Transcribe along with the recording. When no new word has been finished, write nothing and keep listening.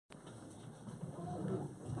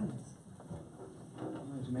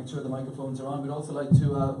make sure the microphones are on. We'd also like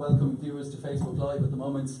to welcome viewers to Facebook Live at the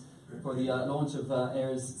moment for the launch of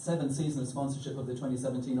Air's 7th season of sponsorship of the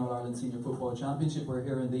 2017 All-Ireland Senior Football Championship. We're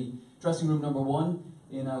here in the dressing room number 1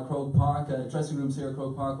 in Croke Park. Dressing rooms here at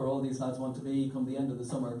Croke Park where all these lads want to be come the end of the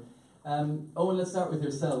summer. Eoin, let's start with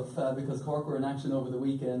yourself because Cork were in action over the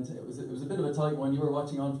weekend. It was a bit of a tight one. You were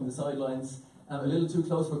watching on from the sidelines. A little too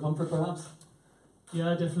close for comfort, perhaps?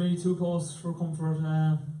 Yeah, definitely too close for comfort.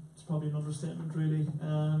 It's probably an understatement, really.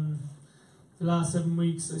 The last 7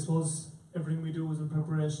 weeks, I suppose, everything we do was in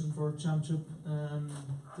preparation for championship.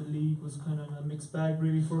 The league was kind of a mixed bag,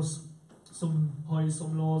 really, for us. Some highs,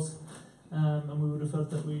 some lows, and we would have felt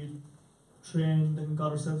that we trained and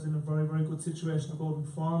got ourselves in a very, very good situation to go out and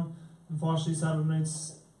perform. Unfortunately, Saturday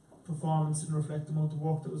night's performance didn't reflect the amount of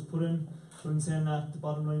work that was put in. But in saying that, the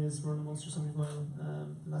bottom line is we're in the Munster semi-final,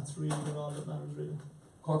 and that's really all that matters, really.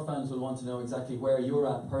 Cork fans will want to know exactly where you're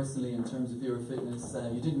at personally in terms of your fitness.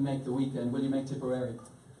 You didn't make the weekend. Will you make Tipperary?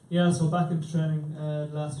 Yeah, so back into training the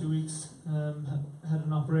last few weeks. Had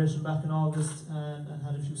an operation back in August and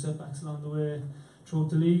had a few setbacks along the way throughout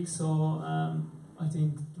the league. So I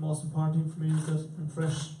think the most important thing for me is that I'm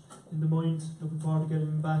fresh in the mind, looking forward to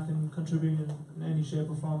getting back and contributing in any shape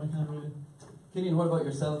or form I can, really. Cillian, what about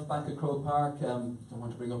yourself back at Croke Park? Don't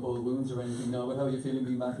want to bring up old wounds or anything now, but how are you feeling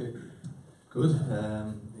being back here? Good.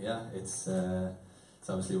 Yeah, it's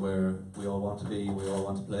obviously where we all want to be, we all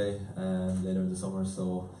want to play later in the summer,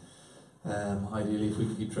 so ideally if we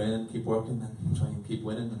can keep training, keep working and try and keep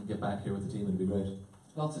winning and get back here with the team, it'd be great.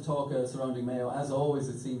 Lots of talk surrounding Mayo, as always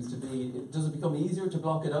it seems to be. Does it become easier to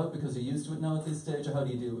block it out because you're used to it now at this stage, or how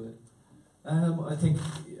do you deal with it? I think,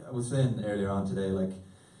 I was saying earlier on today, like,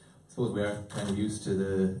 I suppose we are kind of used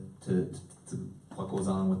to what goes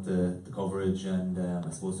on with the coverage and I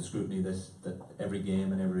suppose the scrutiny that every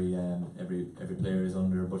game and every player is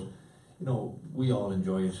under. But you know, we all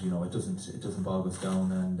enjoy it. You know, it doesn't bog us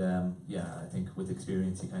down. And yeah, I think with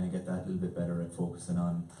experience you kind of get that a little bit better at focusing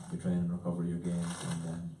on your training and recovery, your games,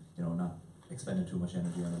 and you know, not expending too much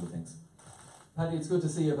energy on other things. Paddy, it's good to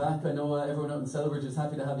see you back. I know everyone out in Selbridge is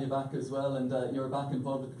happy to have you back as well, and you're back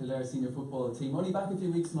involved with the Kildare senior football team. Only back a few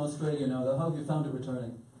weeks from Australia now, though. How have you found it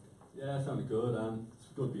returning? Yeah, I found it good. It's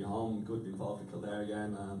good to be home, good to be involved with Kildare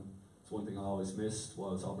again. It's one thing I always missed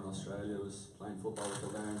while I was over in Australia, was playing football with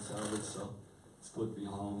Kildare and Selbridge, so it's good to be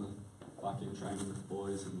home and back in training with the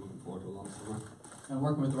boys and looking forward to a long summer. And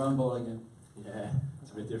working with the round ball again? Yeah,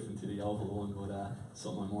 it's a bit different to the oval one, but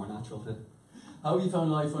something more natural to. How have you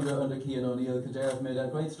found life under Cian O'Neill? Kildare have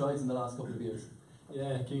made great strides in the last couple of years.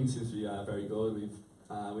 Yeah, Cian seems to be very good.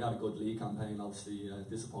 We had a good league campaign, obviously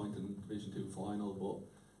disappointing Division 2 final, but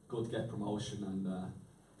good to get promotion, and the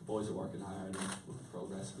boys are working hard and looking to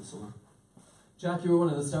progress this summer. Jack, you were one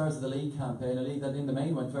of the stars of the league campaign, a league that in the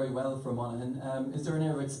main went very well for Monaghan. Is there an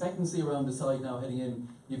air of expectancy around the side now heading in?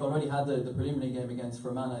 You've already had the preliminary game against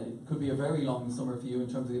Fermanagh. It could be a very long summer for you in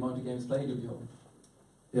terms of the amount of games played, you'll be hoping.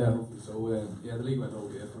 Yeah, hopefully so. Yeah, the league went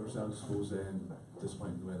okay for ourselves, I suppose.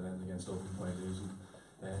 Disappointing the way it ended against Dublin 5 losing.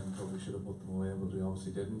 Probably should have put them away, but we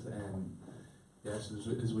obviously didn't. Yes,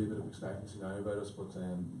 there's a wee bit of expectancy now about us, but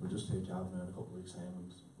we'll just take Cadogan in a couple of weeks' time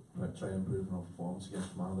and try and improve our performance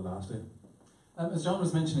against Fermanagh the last day. As John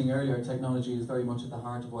was mentioning earlier, technology is very much at the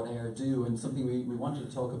heart of what Air do, and something we wanted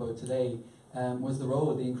to talk about today was the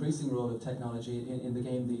increasing role of technology in the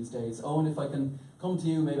game these days. Eoin, if I can come to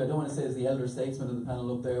you, maybe I don't want to say as the elder statesman of the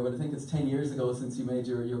panel up there, but I think it's 10 years ago since you made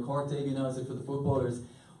your Cork debut now, is it, for the footballers.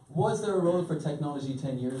 Was there a role for technology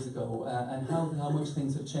 10 years ago, and how much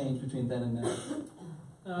things have changed between then and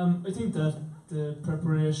now? I think that the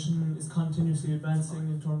preparation is continuously advancing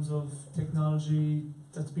in terms of technology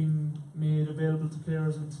that's been made available to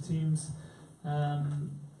players and to teams.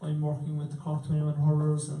 I'm working with the Cork 21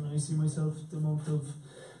 hurlers, and I see myself the amount of,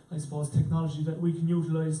 I suppose, technology that we can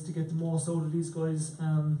utilise to get the most out of these guys.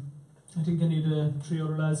 I think any of the 3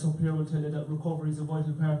 other lads up here will tell you that recovery is a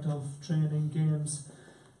vital part of training, games,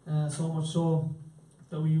 so much so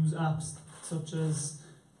that we use apps such as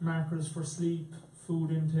markers for sleep, food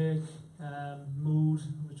intake, mood,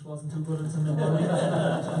 which wasn't too good on Sunday morning,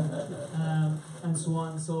 and so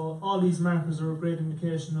on. So all these markers are a great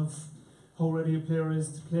indication of how ready a player is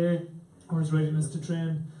to play, or his readiness to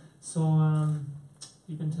train. So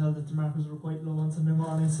you can tell that the markers were quite low on Sunday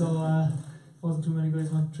morning, so wasn't too many guys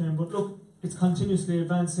went to train. But look, it's continuously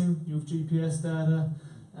advancing. You have GPS data,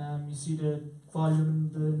 you see the volume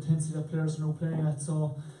and the intensity that players are now playing at.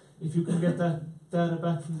 So if you can get that data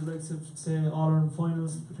back from the likes of, say, All-Ireland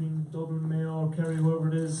finals between Dublin, Mayo or Kerry, whoever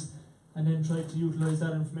it is, and then try to utilise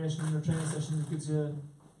that information in your training session, it gives you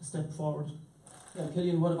a step forward. Yeah,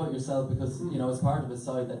 Cillian, what about yourself? Because, you know, as part of a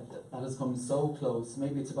side that has come so close,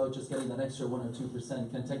 maybe it's about just getting that extra 1 or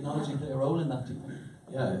 2%. Can technology play a role in that, do you think?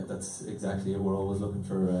 Yeah, that's exactly it. We're always looking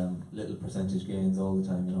for little percentage gains all the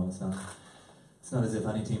time. You know, it's not as if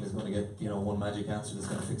any team is going to get, you know, one magic answer that's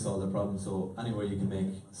going to fix all their problems. So anywhere you can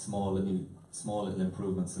make small little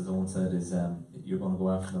improvements, as Owen said, is you're going to go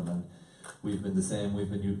after them. And we've been the same. We've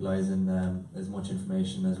been utilising as much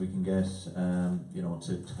information as we can get, you know,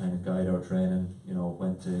 to kind of guide our training. You know,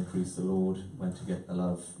 when to increase the load, when to get a lot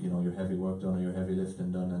of, you know, your heavy work done or your heavy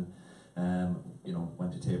lifting done, and you know,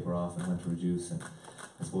 when to taper off and when to reduce. And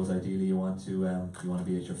I suppose ideally you want to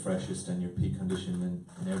be at your freshest and your peak condition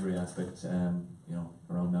in every aspect. You know,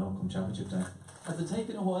 around now, come championship time. Has it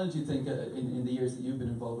taken a while, do you think, in the years that you've been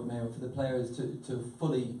involved with Mayo, for the players to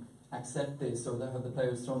fully accept this, or have the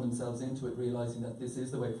players thrown themselves into it, realising that this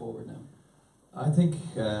is the way forward now? I think,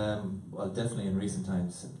 well, definitely in recent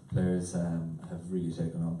times, players have really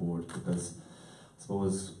taken on board, because I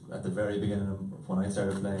suppose at the very beginning of when I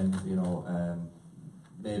started playing, you know,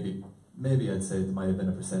 maybe I'd say there might have been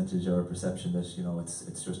a percentage or a perception that, you know,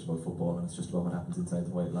 it's just about football and it's just about what happens inside the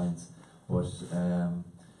white lines. But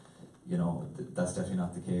you know, that's definitely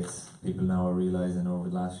not the case. People now are realising over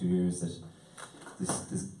the last few years that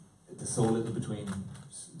there's so little between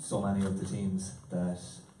so many of the teams that,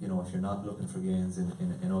 you know, if you're not looking for gains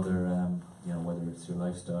in other, you know, whether it's your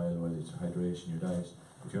lifestyle or whether it's your hydration, your diet,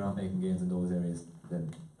 if you're not making gains in those areas,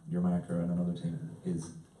 then your marker and another team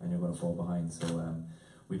is, and you're going to fall behind. So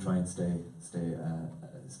we try and stay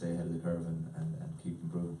ahead of the curve and keep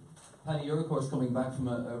improving. Paddy, you're of course coming back from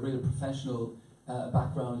a real professional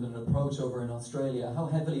background and approach over in Australia. How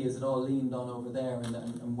heavily is it all leaned on over there,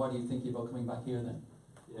 and what are you thinking about coming back here then?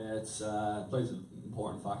 Yeah, it's plays an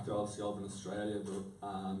important factor obviously over in Australia,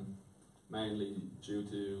 but mainly due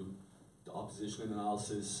to the opposition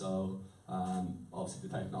analysis. So obviously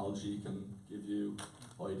the technology can give you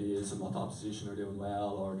ideas on what the opposition are doing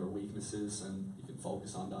well or their weaknesses, and you can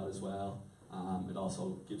focus on that as well. It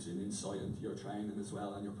also gives you an insight into your training as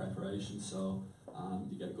well and your preparation, so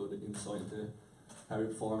you get a good insight into how you're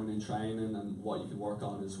performing in training and what you can work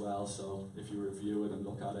on as well. So if you review it and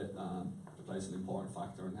look at it, it plays an important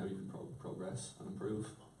factor in how you can progress and improve.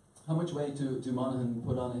 How much weight do Monaghan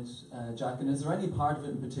put on it, Jack? And is there any part of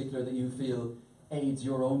it in particular that you feel aids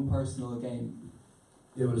your own personal game?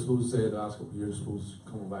 Yeah, well, I suppose the last couple of years, I suppose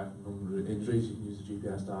coming back from injuries, you can use the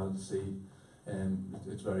GPS data to see.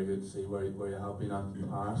 It's very good to see where you have been at in the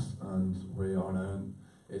past and where you are now, and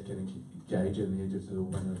it can gauge you and lead you to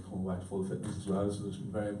when you're coming back to full fitness as well. So it's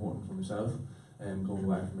been very important for myself coming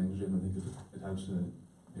back from injury, and I think it helps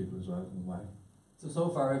people as well coming back. So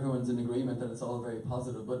far everyone's in agreement that it's all very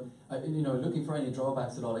positive, but you know, looking for any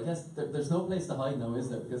drawbacks at all, I guess there's no place to hide now, is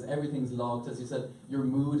there? Because everything's logged, as you said, your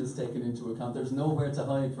mood is taken into account. There's nowhere to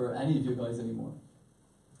hide for any of you guys anymore.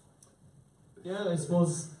 Yeah, I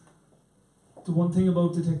suppose the one thing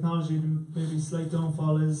about the technology, maybe slight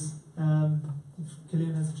downfall, is if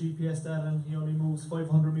Cillian has GPS data and he only moves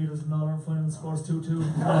 500 metres in All-Ireland final and scores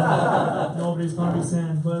 2-2, nobody's going to be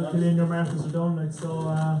saying, well, Cillian, your markers are done. Like, so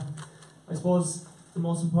I suppose the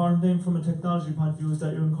most important thing from a technology point of view is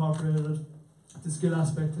that you incorporated the skill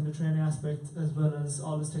aspect and the training aspect as well as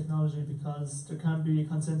all this technology, because there can be a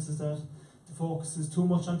consensus that the focus is too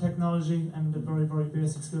much on technology and the very, very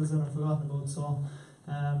basic skills that are forgotten about. So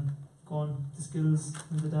the skills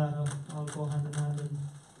and the data all go hand in hand, and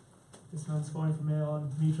this man's scoring for Mayo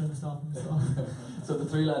and me trying to stop him. So the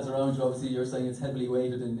three lads around you, obviously you're saying it's heavily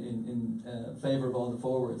weighted in favour of all the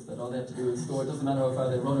forwards, that all they have to do is score. It doesn't matter how far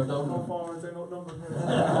they run or don't No run. forwards, they're outnumbered.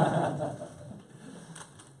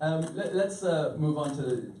 Let's move on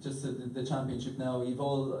to just the championship now. You've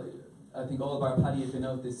all, I think all bar Paddy have been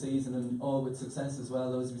out this season, and all with success as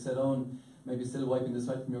well. Those we said, Eoin, maybe still wiping the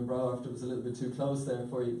sweat from your brow after it was a little bit too close there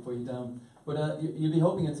for you down. But you'll be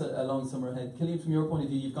hoping it's a long summer ahead. Cillian, from your point of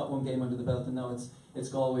view, you've got one game under the belt, and now it's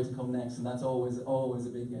Galway to come next, and that's always a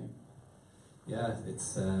big game. Yeah,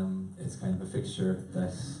 it's kind of a fixture that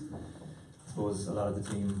I suppose a lot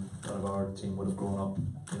of our team would have grown up,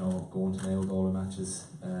 you know, going to Mayo Galway matches,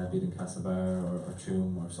 beating Castlebar or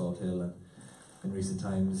Tuam or Salt Hill, and in recent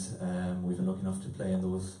times we've been lucky enough to play in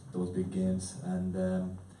those big games,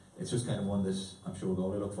 and it's just kind of one that I'm sure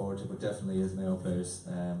Galway look forward to, but definitely as Mayo players,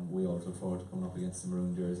 we always look forward to coming up against the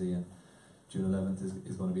maroon jersey, and June 11th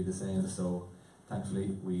is going to be the same. So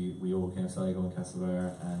thankfully we overcame Sligo and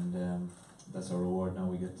Castlebar, and that's our reward. Now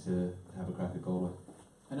we get to have a crack at Galway.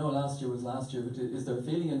 I know last year was last year, but is there a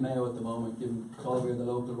feeling in Mayo at the moment, given Galway are the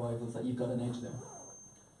local rivals, that you've got an edge there?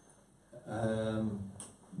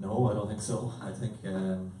 No, I don't think so. I think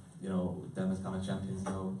you know, them as Connacht champions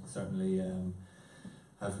now certainly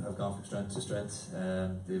have gone from strength to strength.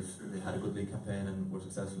 They had a good league campaign and were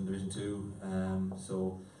successful in Division 2.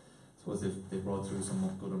 So I suppose they've brought through some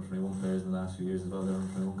good under 21 players in the last few years as well. They're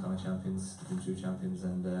under 21 Connacht champions, Division 2 champions,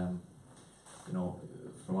 and you know,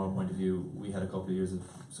 from our point of view, we had a couple of years of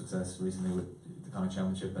success recently with the Connacht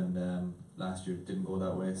Championship, and last year didn't go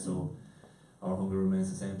that way. So our hunger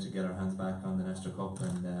remains the same to get our hands back on the Nestor Cup,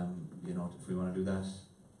 and you know, if we want to do that,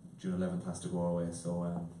 June 11th has to go our way.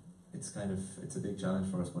 So it's a big challenge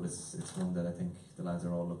for us, but it's one that I think the lads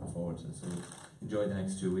are all looking forward to. So enjoy the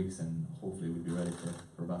next 2 weeks, and hopefully we'll be ready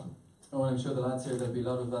for battle. Oh, and I'm sure the lads here, there'll be a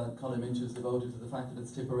lot of column inches devoted to the fact that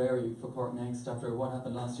it's Tipperary for Cork next after what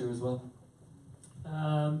happened last year as well.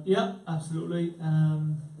 Yeah, absolutely.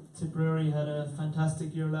 Tipperary had a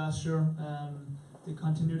fantastic year last year. They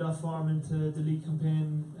continued that form into the league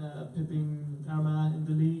campaign, pipping Armagh in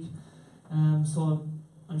the league. So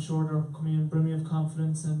I'm sure they're coming in brimming of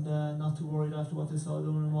confidence and not too worried after what they saw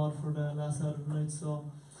down in Waterford last Saturday night.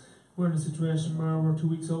 So we're in a situation where we're 2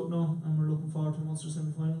 weeks out now, and we're looking forward to a Munster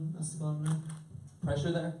semi-final. That's the bottom line.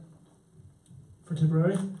 Pressure there? For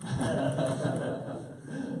Tipperary?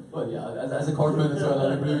 Well, yeah, as a Corkman as well,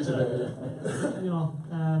 I agree with you there. You know,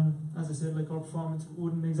 as I said, like, our performance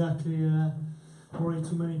wouldn't exactly worry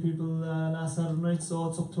too many people last Saturday night, so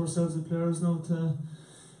it's up to ourselves as players now to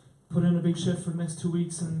put in a big shift for the next 2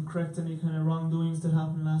 weeks and correct any kind of wrongdoings that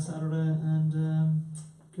happened last Saturday, and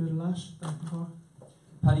give it a lash back in Cork.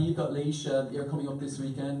 Paddy, you've got Laois, you're coming up this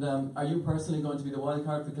weekend. Are you personally going to be the wild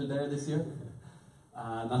card for Kildare this year?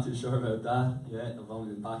 Not too sure about that yet. I've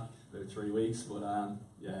only been back about 3 weeks, but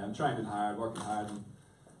yeah, I'm training hard, working hard, and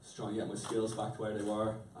just trying to get my skills back to where they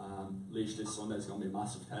were. Laois this Sunday is going to be a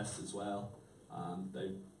massive test as well.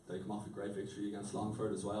 They come off a great victory against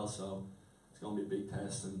Longford as well, so it's going to be a big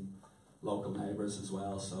test, and local neighbours as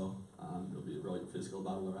well, so it'll be a really physical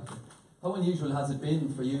battle, I reckon. How unusual has it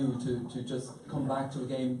been for you to just come back to a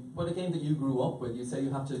game that you grew up with? You say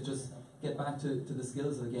you have to just get back to the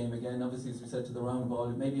skills of the game again. Obviously, as we said, to the round ball,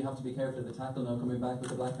 maybe you have to be careful of the tackle now coming back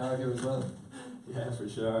with the black card here as well. Yeah, for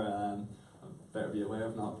sure. I better be aware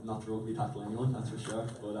of not to rugby tackle anyone, that's for sure.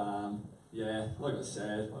 But yeah, like I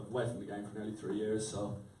said, I've away from the game for nearly 3 years,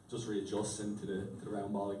 so just readjusting to the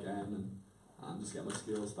round ball again, and just get my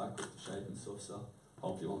skills back with the shape and stuff. So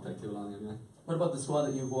hopefully it won't take too long anyway. What about the squad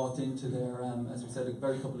that you've walked into there? As we said, a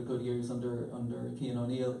very couple of good years under Cian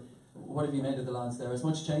O'Neill. What have you made of the lads there? Has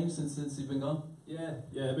much changed since you've been gone? Yeah,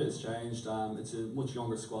 a bit has changed. It's a much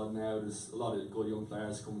younger squad now. There's a lot of good young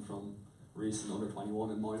players coming from recent under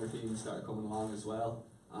 21 and minor teams that are coming along as well.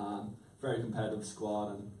 Very competitive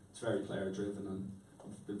squad, and it's very player driven, and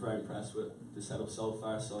I've been very impressed with the setup so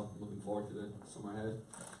far, so I'm looking forward to the summer ahead.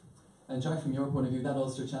 And Jack, from your point of view, that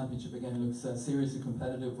Ulster Championship again looks seriously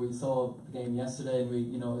competitive. We saw the game yesterday, and we,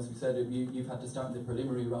 you know, as we said, you've had to start in the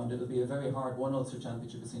preliminary round. It'll be a very hard one Ulster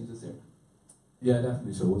Championship, it seems, this year. Yeah,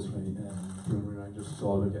 definitely so. It's right. Preliminary round, just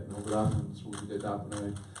all about getting over that, and I suppose we did that now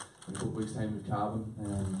in a couple of weeks' time with Cadogan,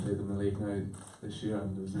 and played them in the league now this year,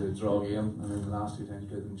 and there was a draw game, and then the last 2 times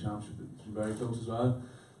played them in the championship. It's been very close as well,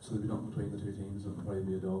 so there'll be nothing between the 2 teams. There'll probably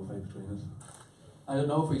be a dogfight between us. I don't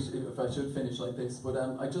know if I should finish like this, but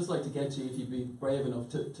I'd just like to get you, if you'd be brave enough,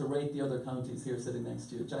 to rate the other counties here sitting next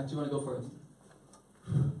to you. Jack, do you want to go first?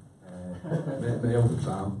 Mayo for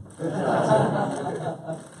Sam.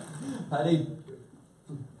 Paddy?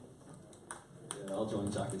 Yeah, I'll join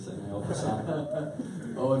Jack and say Mayo for Sam.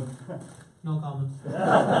 Eoin? No comment.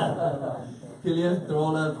 Cillian? They're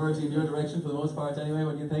all verging in your direction for the most part anyway.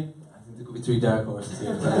 What do you think? I think there could be 3 dark horses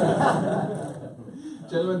here.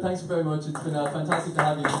 Gentlemen, thanks very much. It's been fantastic to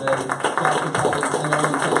have you today. Jack and Paddy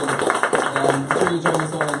and I'm sure you join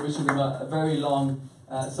us all and wishing them a very long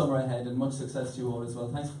summer ahead and much success to you all as well.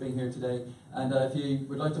 Thanks for being here today. And if you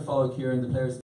would like to follow Kieran, the players